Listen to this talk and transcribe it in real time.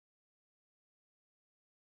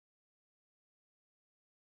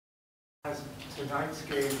Has tonight's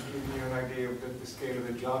game given you an idea of the scale of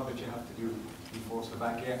the job that you have to do before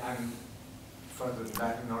Slovakia, and further than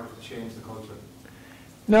that, in order to change the culture?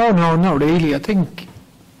 No, not really. I think,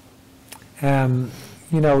 we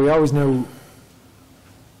always knew,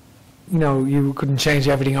 you couldn't change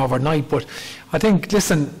everything overnight, but I think,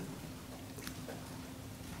 listen,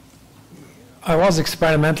 I was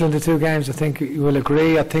experimental in the two games. I think you will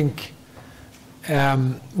agree. I think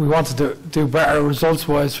we wanted to do better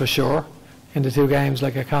results-wise for sure in the two games.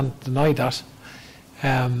 Like, I can't deny that.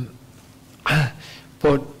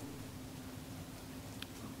 But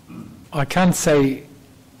I can't say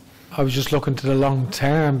I was just looking to the long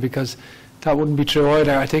term, because that wouldn't be true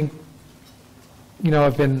either. I think,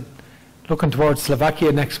 I've been looking towards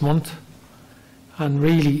Slovakia next month, and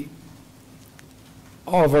really,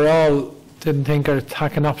 overall, didn't think our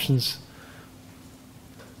attacking options,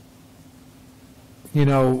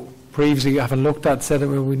 previously having looked at, said that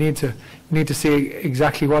we need to see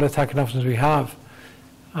exactly what attacking options we have,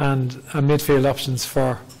 and midfield options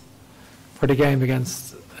for the game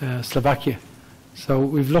against Slovakia. So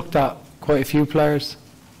we've looked at quite a few players,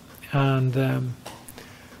 and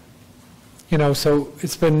so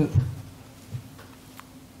it's been,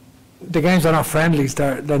 the games are not friendlies;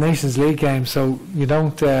 they're Nations League games, so we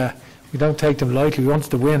don't take them lightly. We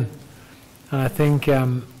wanted to win, and I think,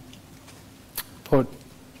 but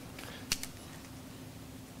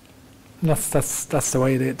that's the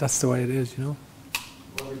way it is. That's the way it is, Robbie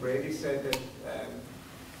Brady said that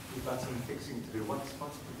you've got some fixing to do. What's the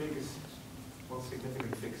biggest, most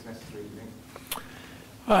significant fix necessary, do you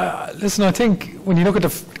think? Listen, I think when you look at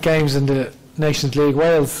the games in the Nations League,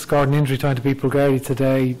 Wales scored an injury time to beat Bulgaria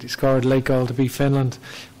today. They scored a late goal to beat Finland.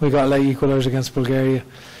 We got late equalisers against Bulgaria.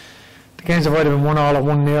 The games have either been 1-1 or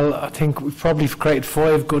 1-0. I think we've probably created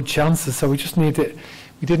 5 good chances, so we just need to,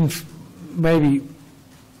 we didn't, maybe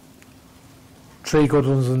 3 good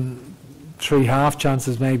ones and 3 half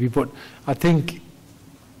chances maybe, but I think,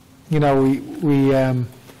 we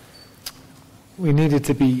needed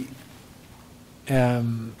to be, we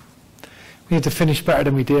need to finish better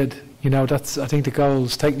than we did. That's, I think the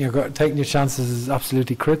goals, taking your chances is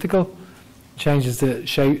absolutely critical. Changes the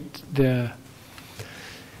shape,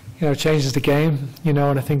 changes the game, and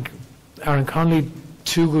I think Aaron Connolly,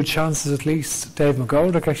 2 good chances at least. Dave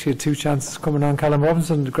McGoldrick actually had 2 chances coming on. Callum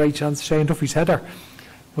Robinson, a great chance. Shane Duffy's header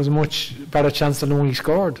was a much better chance than the one he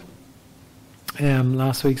scored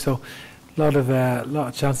last week. So a lot of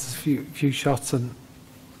chances, few shots, and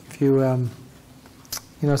few,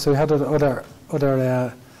 so we had other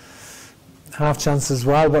half chances as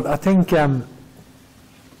well. But I think, I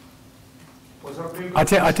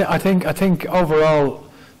think overall,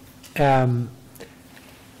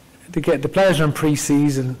 the players are in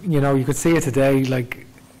pre-season. You could see it today. Like,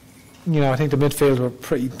 I think the midfield were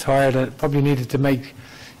pretty tired. It probably needed to make.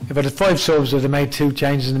 If it had 5 subs, they'd have made 2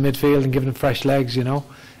 changes in the midfield and given them fresh legs. I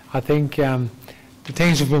think the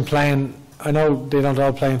teams who've been playing. I know they don't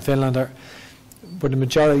all play in Finland, but the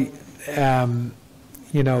majority, the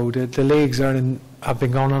leagues have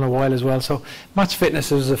been going on a while as well. So match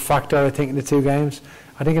fitness is a factor, I think, in the 2 games.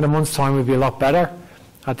 I think in a month's time we'll be a lot better.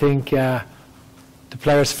 I think the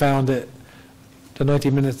players found it, the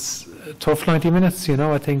 90 minutes, tough 90 minutes,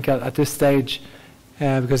 I think at this stage,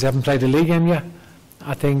 because they haven't played the league game yet.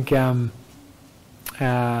 I think some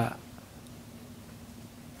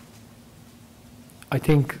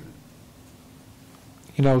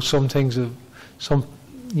things have,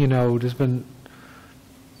 there's been,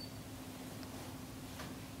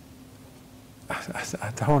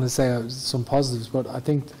 I don't want to say some positives, but I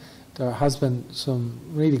think there has been some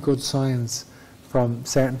really good signs from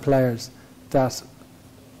certain players that,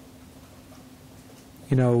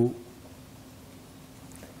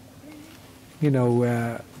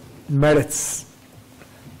 merits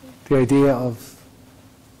the idea of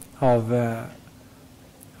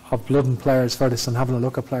blooding players for this and having a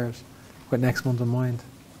look at players with next month in mind.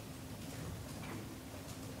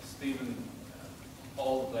 Stephen,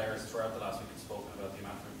 all the players throughout the last week have spoken about the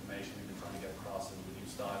amount of information we've been trying to get across in the new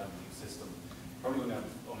style and the new system. Probably going to have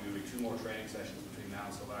only be 2 more training sessions between now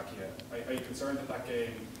and Slovakia. Are you concerned that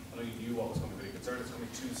game, I know you knew what was going to be, concerned it's going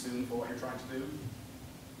to be too soon for what you're trying to do?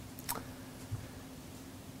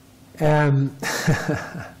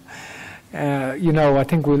 I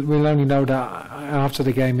think we'll only know that after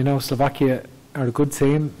the game. Slovakia are a good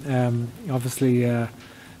team, obviously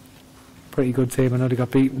pretty good team. I know they got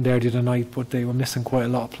beaten there the other night, but they were missing quite a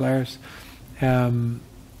lot of players. That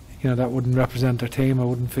wouldn't represent their team, I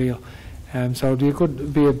wouldn't feel. So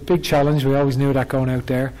it'd be a big challenge. We always knew that going out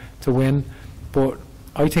there to win, but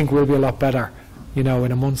I think we'll be a lot better, in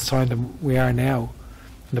a month's time than we are now.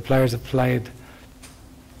 and the players have played,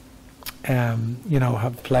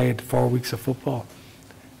 have played 4 weeks of football,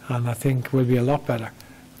 and I think we'll be a lot better,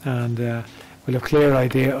 and we'll have a clear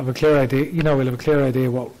idea. We'll have a clear idea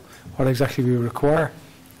what exactly we require,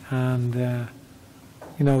 and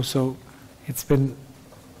so it's been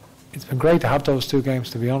great to have those 2 games,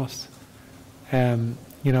 to be honest.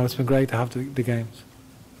 It's been great to have the games.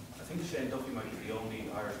 I think Shane Duffy might be the only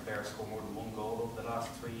Irish player to score more than 1 goal over the last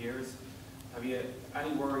 3 years. Have you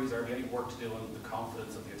any worries, or have you any work to do on the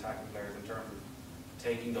confidence of the attacking players in terms of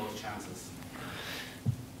taking those chances?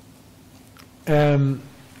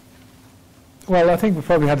 Well, I think we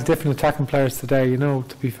probably had different attacking players today.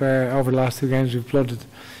 To be fair, over the last 2 games we've blooded.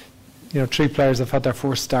 3 players have had their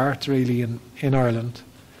first start really in Ireland.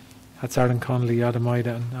 That's Aaron Connolly, Adam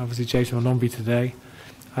Ida, and obviously Jason Onumbi today.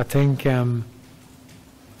 I think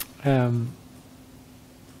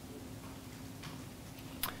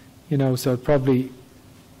so probably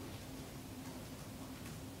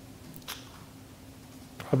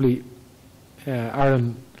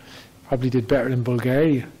Aaron probably did better in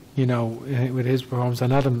Bulgaria, with his performance,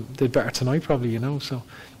 and Adam did better tonight probably, so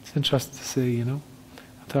it's interesting to see, I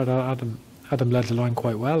thought Adam led the line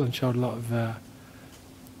quite well and showed a lot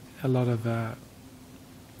of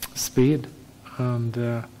speed,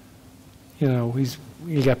 and he'll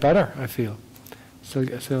get better, I feel. So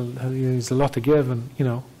he's a lot to give, and he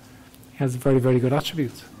has very, very good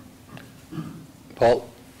attributes. Paul?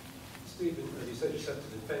 Stephen, as you said yourself,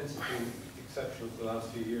 the defence has been exceptional for the last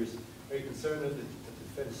few years. Are you concerned that the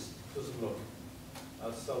defence doesn't look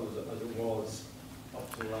as solid as it was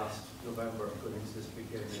up to last November going into this big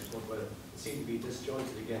game next month? Whether it seemed to be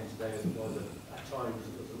disjointed again today as it was at times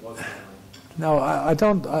as it was tonight? No, I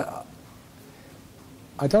don't.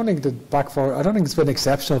 I don't think the back four. I don't think it's been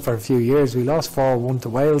exceptional for a few years. We lost 4-1 to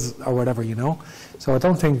Wales or whatever, So I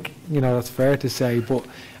don't think that's fair to say. But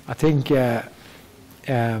I think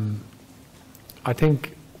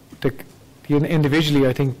individually,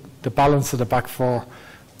 I think the balance of the back four,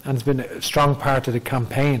 and it's been a strong part of the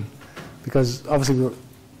campaign, because obviously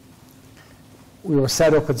we were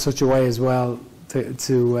set up in such a way as well to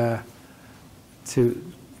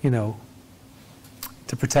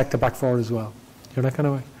protect the back four as well. That kind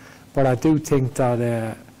of way. But I do think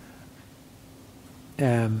that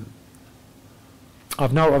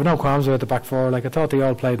I've no qualms about the back four. Like, I thought they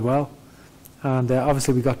all played well, and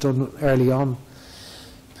obviously we got done early on.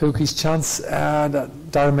 Pookie's chance, that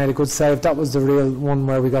Darren made a good save. That was the real one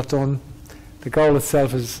where we got done. The goal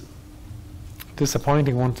itself is a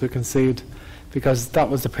disappointing one to concede, because that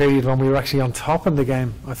was the period when we were actually on top in the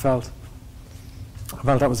game. I felt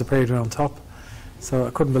that was the period we were on top. So I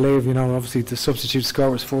couldn't believe, obviously the substitute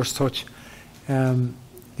score was first touch, was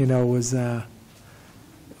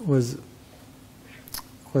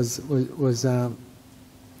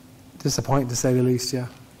disappointing to say the least. Yeah.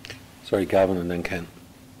 Sorry, Gavin, and then Ken.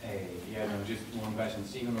 Just one question.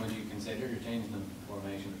 Stephen, would you consider changing the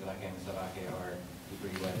formation for that game in Slovakia, or are you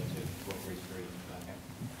pretty wedded to what we're experiencing for that game?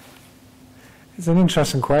 It's an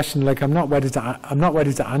interesting question. Like, I'm not wedded to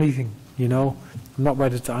anything. I'm not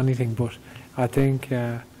wedded to anything, but I think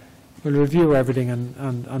we'll review everything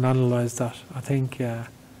and analyse that. I think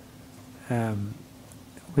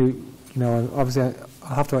obviously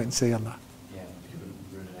I'll have to wait and see on that. Yeah, you wouldn't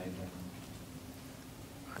rule it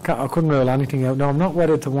out then? I couldn't rule anything out. No, I'm not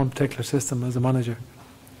wedded to one particular system as a manager.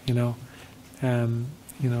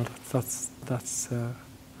 That's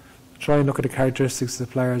try and look at the characteristics of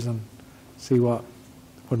the players and see what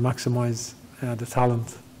would maximise the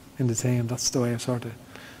talent in the team. That's the way I sort of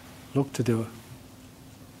look to do it.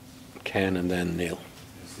 Ken and then Neil.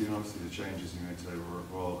 Stephen, obviously the changes you made today were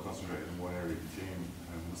all concentrated in one area of the team.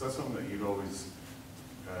 Was that something that you'd always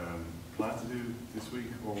planned to do this week,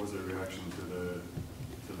 or was it a reaction to the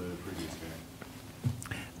previous game?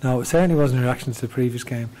 No, it certainly wasn't a reaction to the previous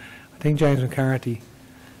game. I think James McCarthy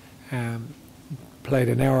played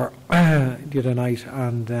an hour the other night,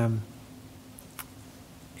 and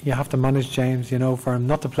you have to manage James, for him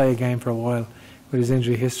not to play a game for a while with his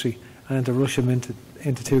injury history, and then to rush him into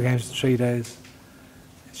 2 games in 3 days.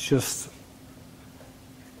 It's just,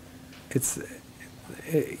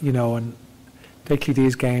 and particularly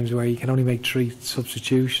these games where you can only make 3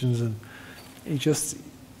 substitutions, and you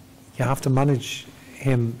have to manage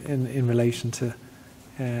him in relation to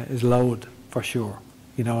his load, for sure.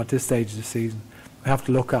 At this stage of the season, we have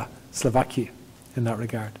to look at Slovakia in that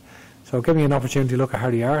regard. So give me an opportunity to look at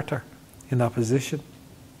Harry Arter in that position.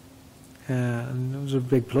 And it was a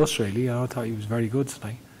big plus, really. I thought he was very good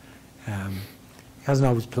tonight. He hasn't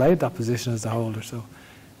always played that position as the holder, so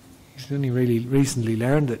he's only really recently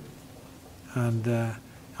learned it. And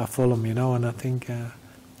at Fulham, and I think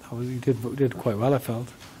he did quite well, I felt.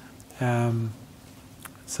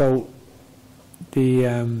 So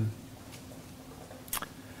the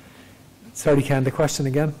sorry, Ken, the question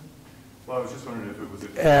again. Well, I was just wondering if it was.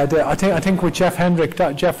 I think with Jeff Hendrick,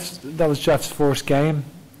 that was Jeff's first game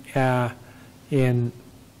in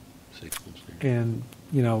 6 months. in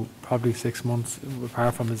probably 6 months,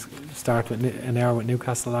 apart from his start with an hour with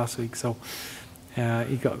Newcastle last week. So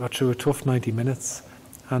he got through a tough 90 minutes,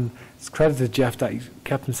 and it's credit to Jeff that he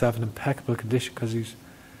kept himself in impeccable condition, because he's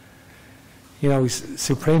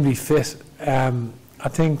supremely fit. I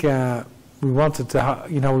think we wanted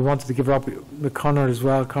to give Robbie with Connor as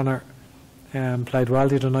well. Connor played well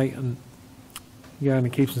the other night, and he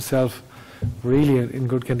keeps himself really in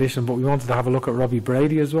good condition. But we wanted to have a look at Robbie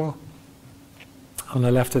Brady as well on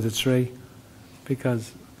the left of the three,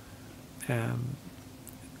 because the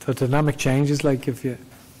dynamic changes. Like if you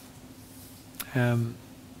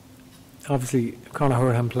obviously Conor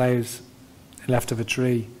Hurham plays left of a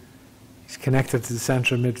tree, he's connected to the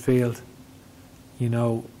centre of midfield, in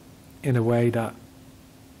a way that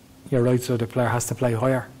your right-sided player has to play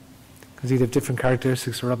higher, because he'd have different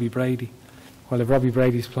characteristics to Robbie Brady. Well, if Robbie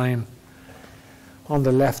Brady's playing on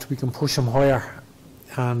the left, we can push him higher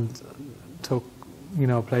and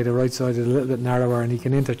play the right side a little bit narrower, and he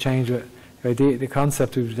can interchange with the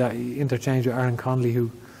concept of that he interchange with Aaron Conley,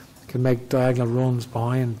 who can make diagonal runs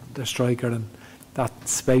behind the striker, and that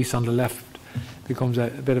space on the left becomes a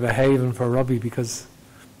bit of a haven for Robbie, because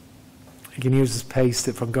he can use his pace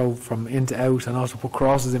to go from in to out, and also put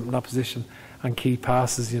crosses in that position and key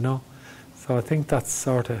passes, So I think that's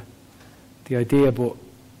sort of the idea. But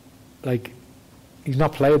he's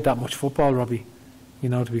not played that much football, Robbie,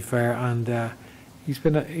 to be fair, and he's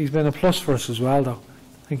been a plus for us as well, though.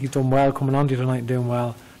 I think he's done well coming on tonight and doing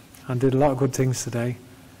well, and did a lot of good things today,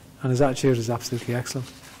 and his attitude is absolutely excellent.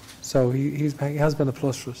 So he has been a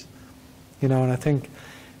plus for us, and I think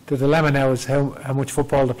the dilemma now is how much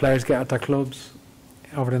football the players get at their clubs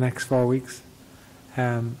over the next 4 weeks.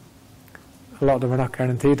 A lot of them are not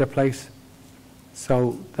guaranteed their place,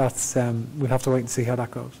 so that's we'll have to wait and see how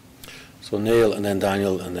that goes. So Neil and then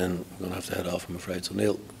Daniel, and then we're going to have to head off, I'm afraid. So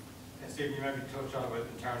Neil. Stephen, you maybe touched on it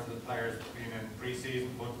in terms of the players being in pre-season,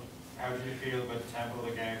 but how do you feel about the tempo of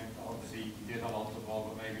the game? Obviously, you did hold on to the ball,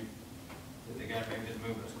 but maybe the game didn't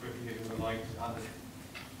move as quickly as you would have liked, and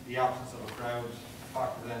the absence of a crowd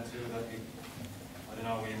factor then too, that you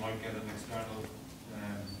might get an external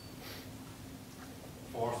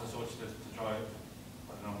force as such to try,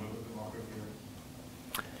 move a bit more quickly.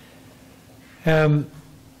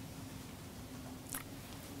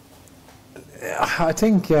 I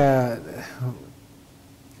think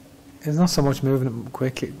it's not so much moving it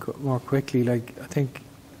more quickly. I think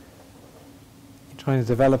you're trying to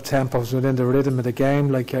develop tempos within the rhythm of the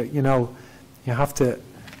game. You have to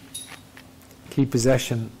keep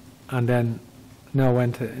possession and then know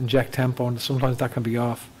when to inject tempo, and sometimes that can be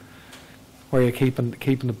off, where you're keeping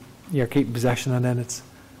possession, and then it's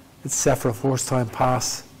set for a first-time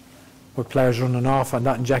pass with players running off, and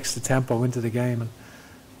that injects the tempo into the game. And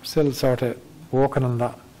we're still sort of working on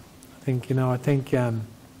that. I think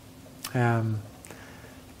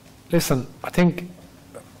listen, I think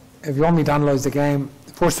if you want me to analyse the game,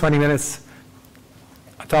 the first 20 minutes,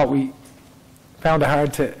 I thought we found it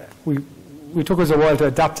hard to. We took us a while to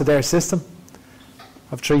adapt to their system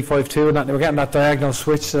of 3-5-2, and that they were getting that diagonal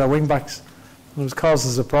switch to their wing backs. It was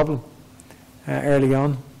causing us a problem early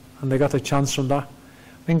on, and they got a chance from that.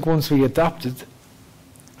 I think once we adapted,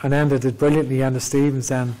 and then they did brilliantly, Enda Stevens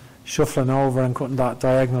then shuffling over and cutting that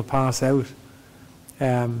diagonal pass out.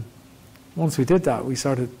 Once we did that, we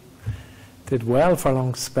sort of did well for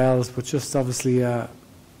long spells, but just obviously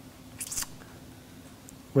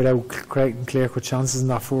without creating clear-cut chances in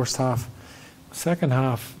that first half. Second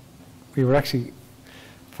half, we were actually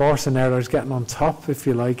forcing errors, getting on top, if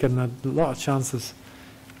you like, and had a lot of chances,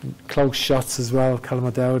 close shots as well. Callum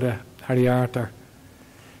O'Dowda, Harry Arthur,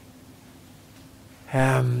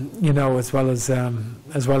 as well as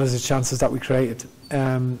the chances that we created.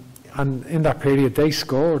 And in that period, they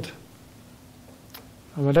scored.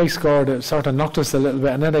 And when they scored, it sort of knocked us a little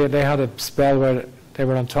bit, and then they had a spell where they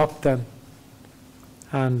were on top then.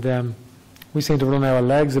 And we seemed to run our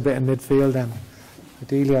legs a bit in midfield then.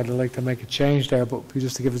 Ideally, I'd like to make a change there, but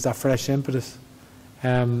just to give us that fresh impetus.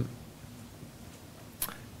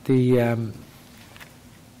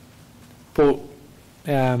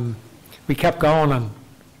 We kept going,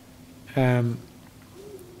 and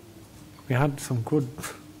we had some good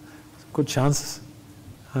chances,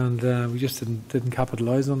 and we just didn't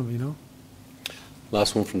capitalise on them,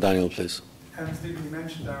 Last one from Daniel, please. Stephen, you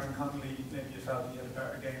mentioned Aaron Connolly. Maybe you felt he had a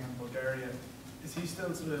better game in Bulgaria. is he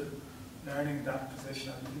still sort of learning that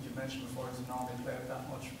position? I think you mentioned before, doesn't normally play it that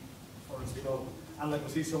much for his club. And like,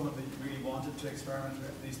 was he someone that you really wanted to experiment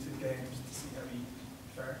with these 2 games to see how he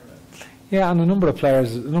fared with it? Yeah, and a number of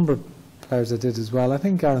players that did as well. I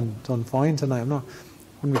think Aaron done fine tonight. I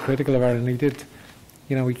wouldn't be critical of Aaron. He did,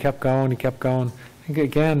 you know, he kept going. I think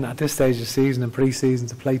again at this stage of the season and pre-season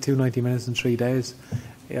to play 2 90 minutes in 3 days,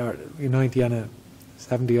 or 90 and a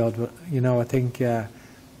 70 odd. But you know, I think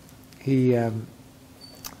he,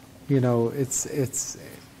 you know, it's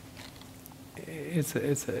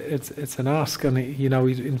an ask, and you know,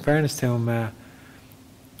 in fairness to him,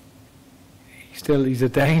 he's a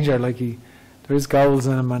danger. Like there is goals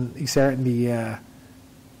in him, and he certainly, you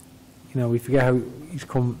know, we forget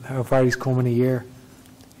how far he's come in a year.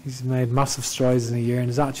 He's made massive strides in a year, and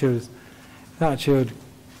his attitude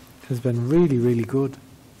has been really, really good.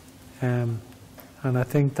 And I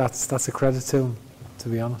think that's a credit to him, to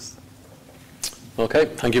be honest. Okay,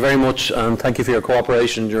 thank you very much, and thank you for your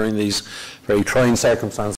cooperation during these very trying circumstances.